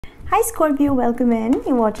Hi Scorpio, welcome in.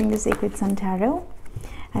 You're watching the Sacred Sun Tarot.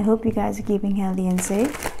 I hope you guys are keeping healthy and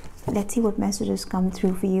safe. Let's see what messages come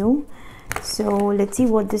through for you. So let's see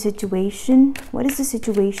what is the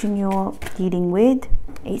situation you're dealing with.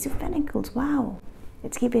 Ace of Pentacles, wow.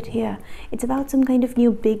 Let's keep it here. It's about some kind of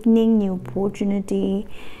new beginning, new opportunity,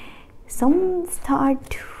 some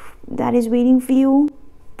start that is waiting for you.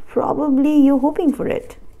 Probably you're hoping for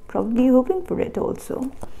it. Also.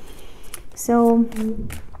 So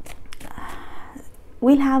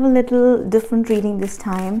we'll have a little different reading this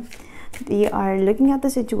time. We are looking at the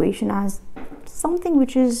situation as something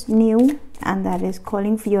which is new and that is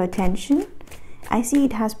calling for your attention. I see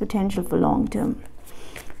it has potential for long term.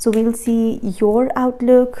 So we'll see your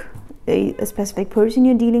outlook, a specific person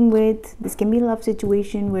you're dealing with. This can be a love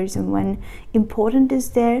situation where someone important is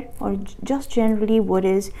there, or just generally what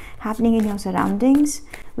is happening in your surroundings.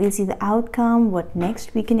 We'll see the outcome, what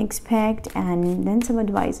next we can expect, and then some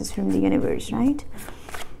advices from the universe, right?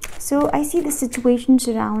 So I see the situation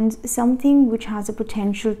surrounds something which has a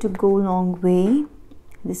potential to go a long way.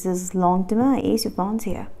 This is long term. Ace of Wands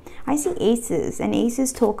here. I see aces, and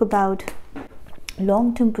aces talk about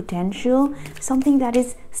long-term potential, something that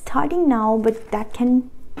is starting now but that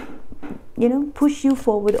can, push you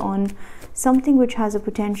forward on something which has a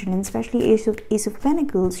potential. And especially Ace of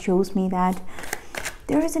Pentacles shows me that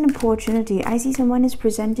there is an opportunity. I see someone is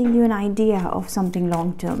presenting you an idea of something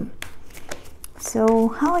long-term. So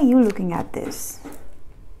how are you looking at this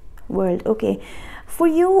world? Okay, for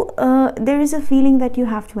you there is a feeling that you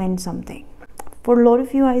have to end something. For a lot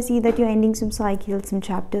of you, I see that you're ending some cycles, some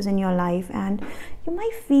chapters in your life, and you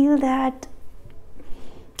might feel that,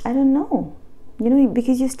 I don't know,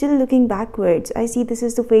 because you're still looking backwards. I see this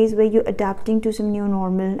is the phase where you're adapting to some new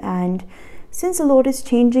normal, and since a lot is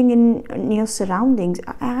changing in your surroundings,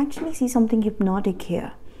 I actually see something hypnotic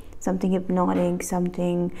here. Something,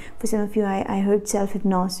 for some of you, I heard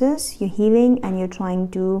self-hypnosis. You're healing and you're trying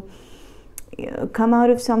to come out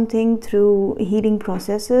of something through healing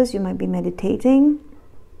processes. You might be meditating.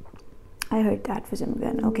 I heard that for some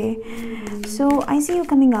reason. Okay, so I see you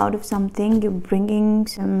coming out of something. You're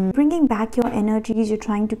bringing back your energies. You're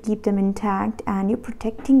trying to keep them intact, and you're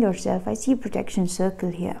protecting yourself. I see a protection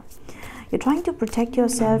circle here. You're trying to protect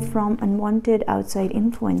yourself from unwanted outside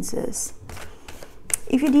influences.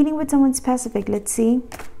 If you're dealing with someone specific, let's see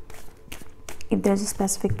if there's a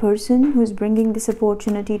specific person who's bringing this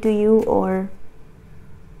opportunity to you, or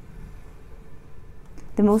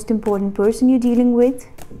the most important person you're dealing with.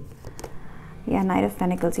 Yeah, Knight of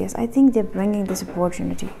Pentacles. Yes, I think they're bringing this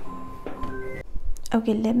opportunity.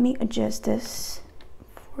 Okay, let me adjust this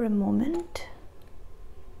for a moment.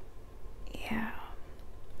 Yeah.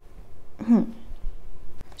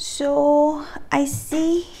 So I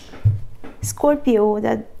see Scorpio,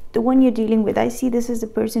 that the one you're dealing with, I see this as the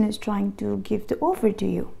person who's trying to give the offer to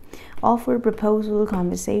you. Offer, proposal,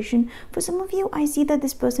 conversation. For some of you, I see that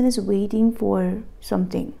this person is waiting for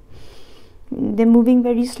something. They're moving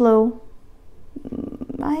very slow.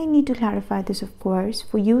 I need to clarify this, of course.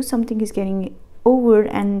 For you, something is getting over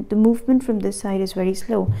and the movement from this side is very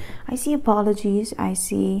slow. I see apologies. I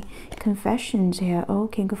see confessions here. Oh,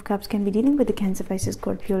 King of Cups can be dealing with the Cancer, Pisces,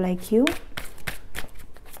 Scorpio like you.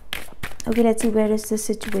 Okay, let's see, where is the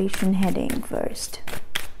situation heading first?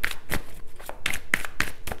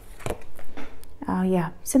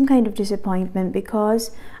 Yeah, some kind of disappointment,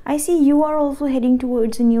 because I see you are also heading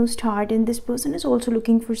towards a new start, and this person is also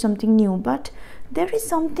looking for something new, but there is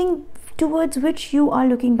something towards which you are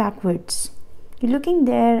looking backwards. You're looking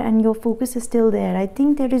there and your focus is still there. I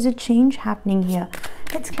think there is a change happening here.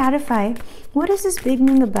 Let's clarify. What is this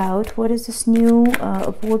beginning about? What is this new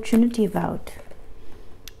opportunity about?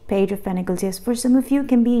 Page of Pentacles. Yes, for some of you,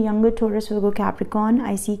 can be a younger Taurus, Virgo, Capricorn.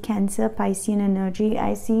 I see Cancer, Piscean energy.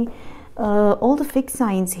 I see all the fixed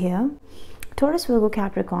signs here. Taurus, Virgo,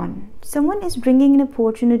 Capricorn. Someone is bringing an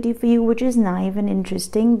opportunity for you which is naive and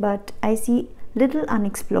interesting, but I see little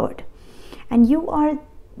unexplored. And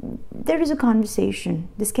there is a conversation.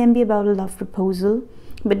 This can be about a love proposal,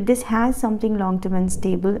 but this has something long-term and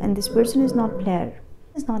stable, and this person is not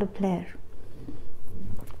a player.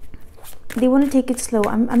 They want to take it slow.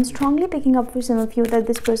 I'm strongly picking up for some of you that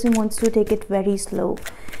this person wants to take it very slow,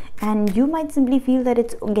 and you might simply feel that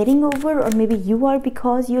it's getting over, or maybe you are,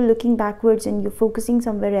 because you're looking backwards and you're focusing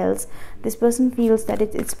somewhere else. This person feels that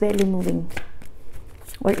it's barely moving,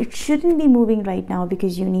 or it shouldn't be moving right now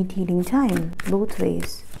because you need healing time, both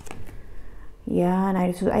ways. Yeah, and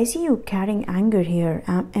I see you carrying anger here.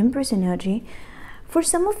 Empress energy. For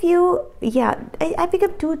some of you, yeah, I pick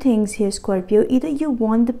up two things here, Scorpio. Either you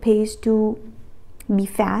want the pace to be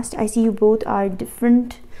fast. I see you both are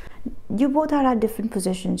different You both are at different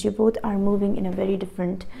positions. You both are moving in a very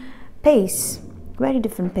different pace. Very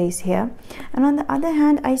different pace here. And on the other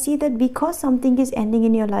hand, I see that because something is ending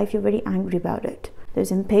in your life, you're very angry about it.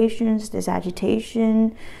 There's impatience, there's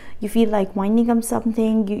agitation. You feel like winding up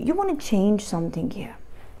something. You want to change something here.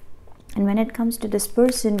 And when it comes to this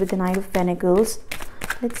person with the Knight of Pentacles,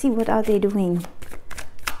 let's see what are they doing.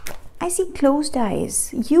 I see closed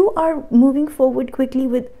eyes. You are moving forward quickly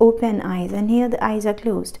with open eyes, and here the eyes are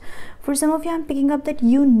closed. For some of you, I'm picking up that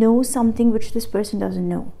you know something which this person doesn't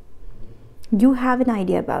know. You have an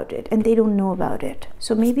idea about it and they don't know about it.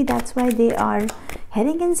 So maybe that's why they are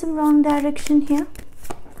heading in some wrong direction here.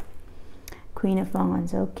 Queen of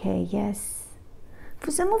Wands. Okay, yes.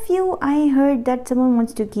 For some of you, I heard that someone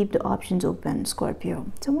wants to keep the options open,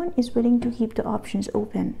 Scorpio. Someone is willing to keep the options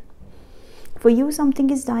open. For you, something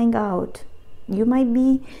is dying out. You might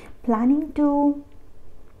be planning to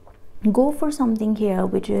go for something here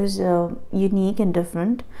which is unique and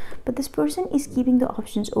different, but this person is keeping the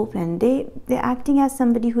options open. They're acting as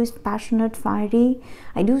somebody who is passionate, fiery.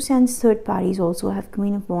 I do sense third parties also. I have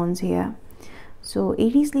Queen of Wands here. So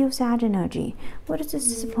Aries, Leo, Sag energy. What is this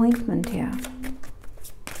disappointment here?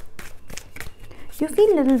 You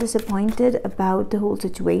feel a little disappointed about the whole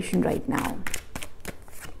situation right now.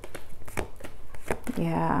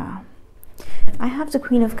 Yeah, I have the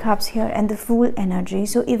Queen of Cups here and the Fool energy.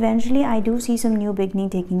 So eventually I do see some new beginning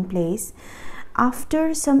taking place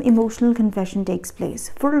after some emotional confession takes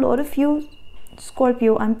place. For a lot of you,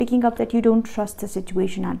 Scorpio, I'm picking up that you don't trust the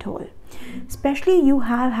situation at all. Especially you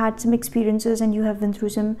have had some experiences and you have been through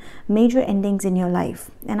some major endings in your life.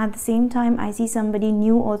 And at the same time, I see somebody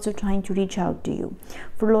new also trying to reach out to you.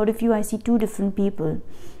 For a lot of you, I see two different people.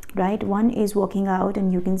 Right, one is walking out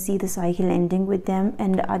and you can see the cycle ending with them,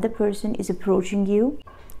 and the other person is approaching you.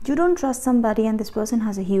 You don't trust somebody and this person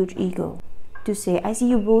has a huge ego to say. I see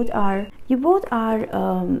you both are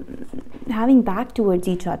having back towards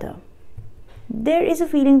each other. There is a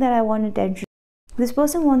feeling that I want attention. This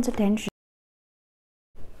person wants attention.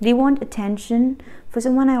 They want attention. For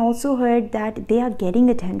someone, I also heard that they are getting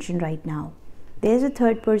attention right now. There's a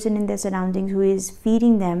third person in their surroundings who is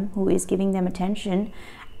feeding them, who is giving them attention.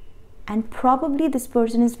 And probably this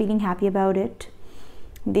person is feeling happy about it.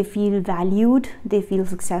 They feel valued, they feel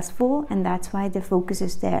successful, and that's why their focus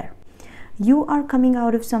is there. You are coming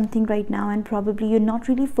out of something right now and probably you're not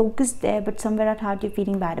really focused there, but somewhere at heart you're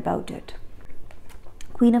feeling bad about it.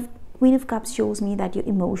 Queen of Cups shows me that you're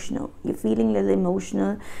emotional. You're feeling a little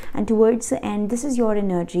emotional, and towards the end, this is your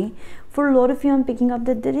energy. For a lot of you, I'm picking up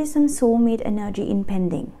that there is some soulmate energy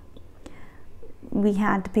impending. We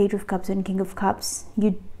had the Page of Cups and King of Cups.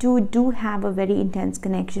 You do have a very intense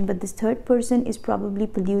connection, but this third person is probably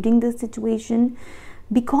polluting the situation.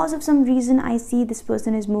 Because of some reason, I see this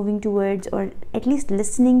person is moving towards, or at least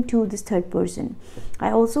listening to, this third person.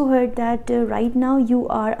 I also heard that right now you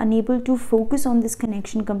are unable to focus on this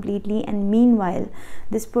connection completely, and meanwhile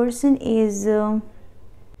this person is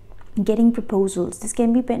getting proposals. This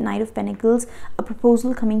can be Knight of Pentacles, a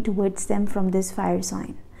proposal coming towards them from this fire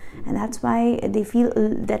sign. And that's why they feel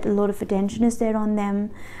that a lot of attention is there on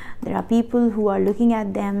them. There are people who are looking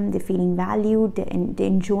at them, they're feeling valued, they're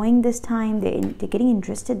enjoying this time, they're getting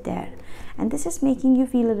interested there. And this is making you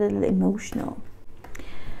feel a little emotional.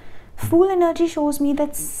 Fool energy shows me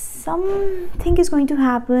that something is going to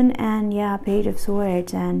happen, and yeah, Page of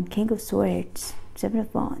Swords and King of Swords, Seven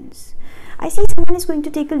of Wands. I see someone is going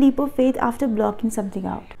to take a leap of faith after blocking something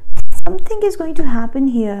out. Something is going to happen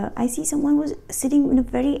here. I see someone was sitting in a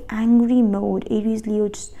very angry mode. Aries, Leo,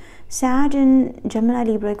 Sag and Gemini,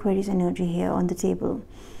 Libra, Aquarius energy here on the table.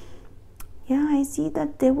 Yeah, I see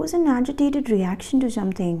that there was an agitated reaction to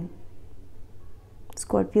something.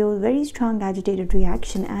 Scorpio, very strong agitated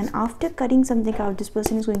reaction, and after cutting something out, this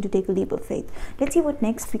person is going to take a leap of faith. Let's see what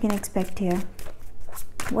next we can expect here.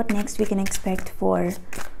 What next we can expect for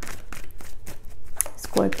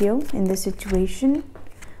Scorpio in this situation.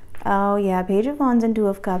 Oh yeah, Page of Wands and Two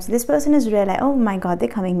of Cups. This person is realizing, oh my god, they're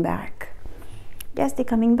coming back. Yes, they're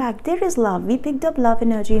coming back. There is love. We picked up love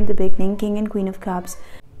energy in the beginning, King and Queen of Cups.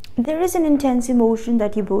 There is an intense emotion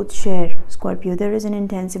that you both share, Scorpio. There is an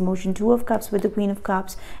intense emotion. Two of Cups with the Queen of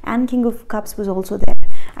Cups, and King of Cups was also there.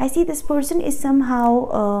 I see this person is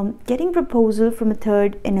somehow getting proposal from a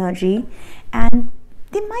third energy, and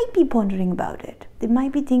they might be pondering about it. They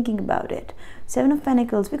might be thinking about it. Seven of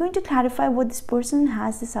Pentacles. We're going to clarify what this person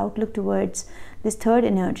has, this outlook towards this third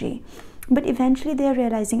energy. But eventually they're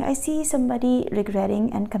realizing, I see somebody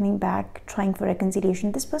regretting and coming back, trying for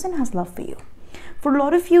reconciliation. This person has love for you. For a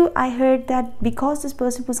lot of you, I heard that because this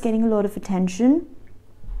person was getting a lot of attention,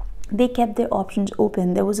 they kept their options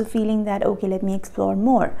open. There was a feeling that, okay, let me explore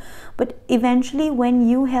more. But eventually, when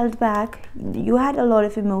you held back, you had a lot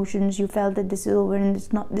of emotions, you felt that this is over and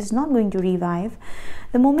this is not going to revive.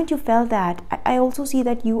 The moment you felt that, I also see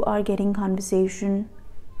that you are getting conversation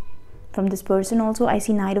from this person. Also, I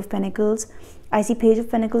see Knight of Pentacles, I see Page of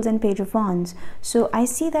Pentacles and Page of Wands. So I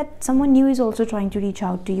see that someone new is also trying to reach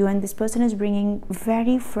out to you, and this person is bringing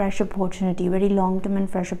very fresh opportunity, very long-term and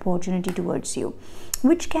fresh opportunity towards you,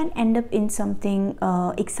 which can end up in something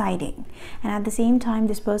exciting. And at the same time,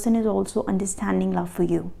 this person is also understanding love for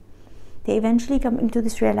you. They eventually come into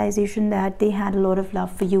this realization that they had a lot of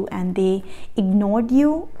love for you and they ignored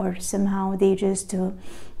you, or somehow they just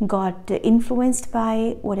got influenced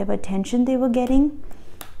by whatever attention they were getting.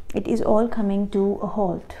 It is all coming to a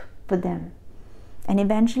halt for them. And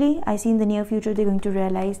eventually, I see in the near future, they're going to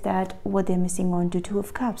realize that what they're missing on to Two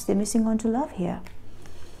of Cups. They're missing on to love here.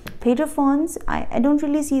 Page of Wands, I don't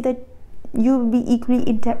really see that you'll be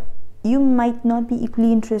you might not be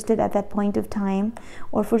equally interested at that point of time.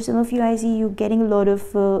 Or for some of you, I see you getting a lot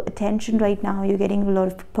of attention right now. You're getting a lot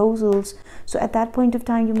of proposals. So at that point of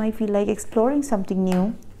time, you might feel like exploring something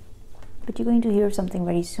new. But you're going to hear something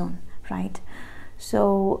very soon, right?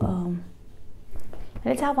 So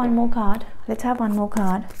let's have one more card. Let's have one more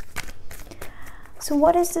card. So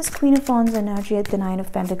what is this Queen of Wands energy at the Nine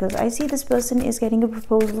of Pentacles? I see this person is getting a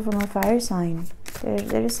proposal from a fire sign.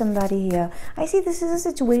 There is somebody here. I see this is a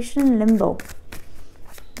situation in limbo.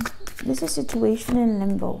 This is a situation in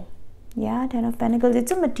limbo. Yeah, Ten of Pentacles.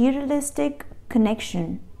 It's a materialistic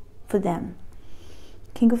connection for them.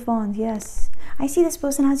 King of Wands, yes. I see this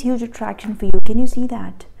person has huge attraction for you. Can you see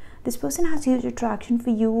that? This person has huge attraction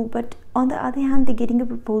for you, but on the other hand, they're getting a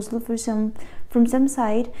proposal from some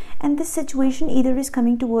side, and this situation either is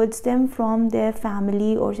coming towards them from their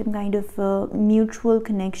family or some kind of mutual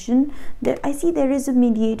connection. I see there is a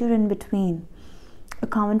mediator in between, a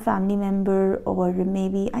common family member, or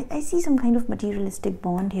maybe I see some kind of materialistic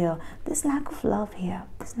bond here. This lack of love here,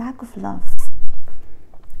 this lack of love.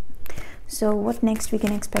 So what next we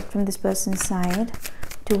can expect from this person's side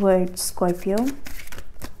towards Scorpio?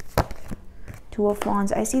 Two of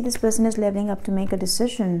Wands. I see this person is leveling up to make a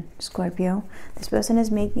decision, Scorpio. This person is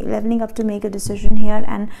leveling up to make a decision here,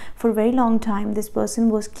 and for a very long time this person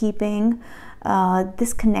was keeping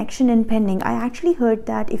this connection in pending. I actually heard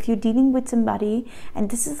that if you're dealing with somebody and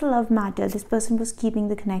this is a love matter, this person was keeping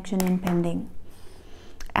the connection in pending.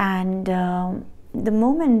 And the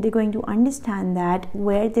moment they're going to understand that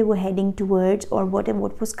where they were heading towards, or what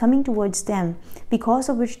was coming towards them, because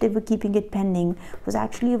of which they were keeping it pending, was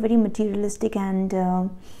actually a very materialistic, and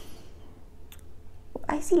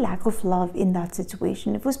I see lack of love in that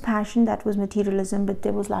situation. It was passion, that was materialism, but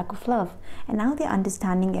there was lack of love, and now they're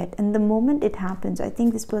understanding it. And the moment it happens, I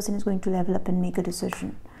think this person is going to level up and make a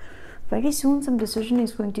decision. Very soon some decision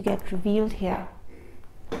is going to get revealed here,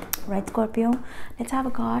 right, Scorpio? Let's have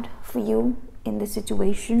a card for you in this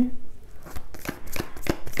situation.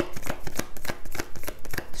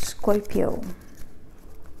 Scorpio.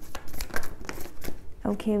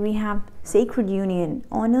 Okay, we have sacred union.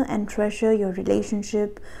 Honor and treasure your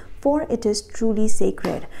relationship, for it is truly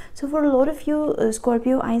sacred. So for a lot of you,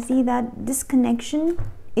 Scorpio, I see that this connection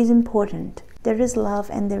is important. There is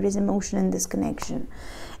love and there is emotion in this connection,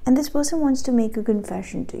 and this person wants to make a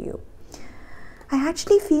confession to you. I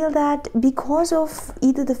actually feel that because of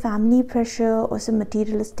either the family pressure or some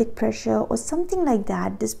materialistic pressure or something like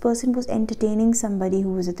that, this person was entertaining somebody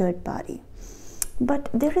who was a third party. But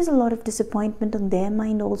there is a lot of disappointment on their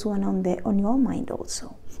mind also, and on your mind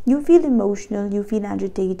also. You feel emotional, you feel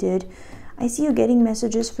agitated. I see you getting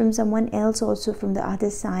messages from someone else also from the other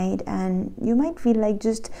side, and you might feel like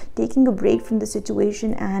just taking a break from the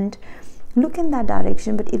situation and look in that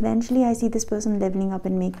direction. But eventually I see this person leveling up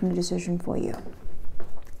and making a decision for you.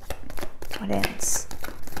 What else?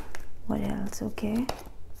 What else? Okay.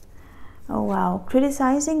 Oh wow.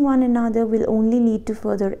 Criticizing one another will only lead to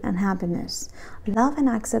further unhappiness. Love and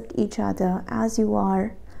accept each other as you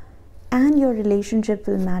are, and your relationship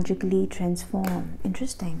will magically transform.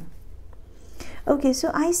 Interesting. Okay, so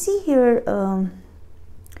I see here,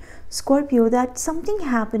 Scorpio, that something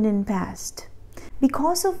happened in past,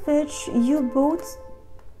 because of which you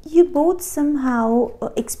both somehow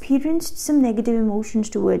experienced some negative emotions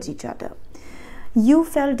towards each other. You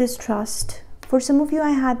felt distrust. For some of you,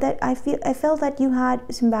 I felt that you had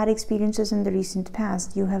some bad experiences in the recent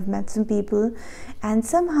past. You have met some people and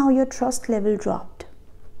somehow your trust level dropped.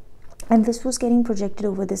 and this was getting projected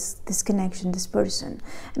over this connection, this person.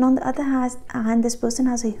 And on the other hand, this person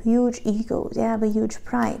has a huge ego, they have a huge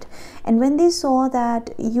pride, and when they saw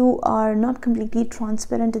that you are not completely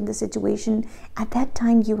transparent in the situation, at that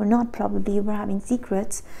time you were not, probably you were having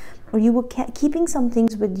secrets, or you were keeping some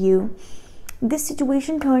things with you, this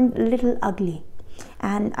situation turned a little ugly.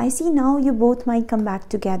 And I see now you both might come back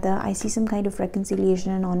together. I see some kind of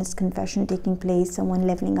reconciliation and honest confession taking place, someone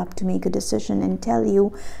leveling up to make a decision and tell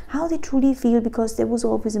you how they truly feel, because there was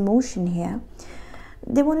always emotion here.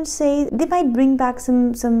 They want to say, they might bring back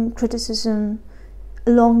some criticism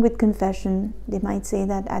along with confession. They might say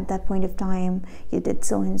that at that point of time you did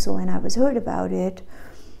so and so and I was hurt about it.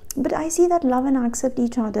 But I see that love and accept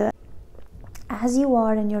each other as you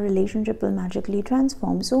are, and your relationship will magically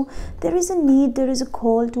transform. So there is a need, there is a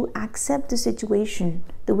call to accept the situation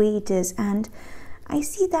the way it is. And I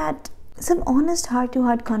see that some honest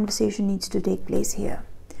heart-to-heart conversation needs to take place here.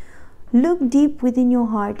 Look deep within your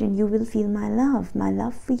heart and you will feel my love. My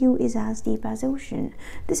love for you is as deep as ocean.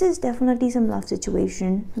 This is definitely some love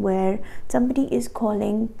situation where somebody is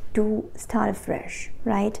calling to start afresh,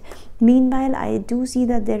 right? Meanwhile, I do see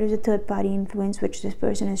that there is a third-party influence which this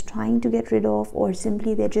person is trying to get rid of, or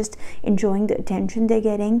simply they're just enjoying the attention they're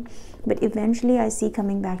getting. But eventually I see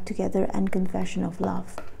coming back together and confession of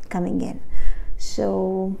love coming in.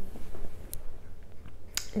 So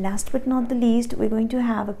last but not the least, we're going to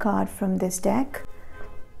have a card from this deck,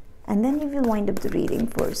 and then we will wind up the reading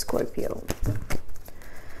for Scorpio.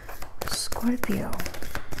 Scorpio.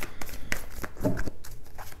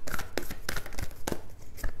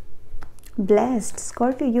 Blessed.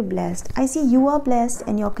 Scorpio, you're blessed. I see you are blessed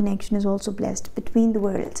and your connection is also blessed between the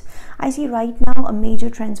worlds. I see right now a major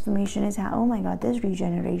transformation is oh my god, there's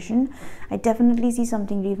regeneration. I definitely see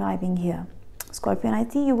something reviving here, Scorpio. And I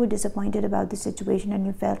think you were disappointed about the situation and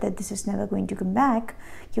you felt that this is never going to come back.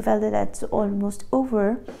 You felt that that's almost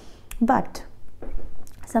over, but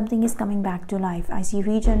something is coming back to life. I see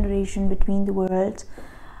regeneration between the worlds.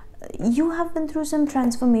 You have been through some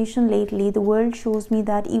transformation lately. The world shows me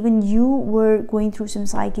that even you were going through some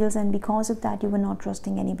cycles, and because of that you were not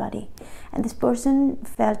trusting anybody, and this person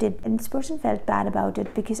felt it, and this person felt bad about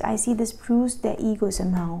it, because I see this bruised their ego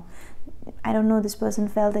somehow. I don't know, this person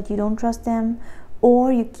felt that you don't trust them,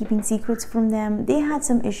 or you're keeping secrets from them. They had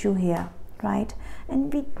some issue here, right?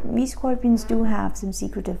 And we Scorpions do have some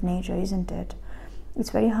secretive nature, isn't it?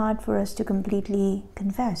 It's very hard for us to completely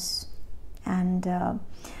confess. And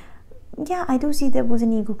yeah, I do see there was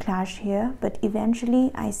an ego clash here, but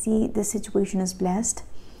eventually I see the situation is blessed.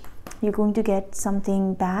 You're going to get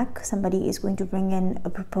something back. Somebody is going to bring in a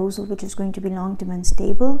proposal which is going to be long-term and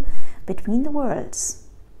stable between the worlds.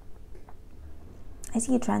 I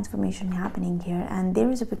see a transformation happening here, and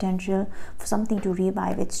there is a potential for something to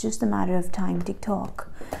revive. It's just a matter of time, tick-tock.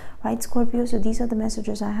 Right, Scorpio? So these are the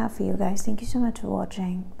messages I have for you guys. Thank you so much for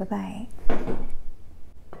watching. Bye-bye.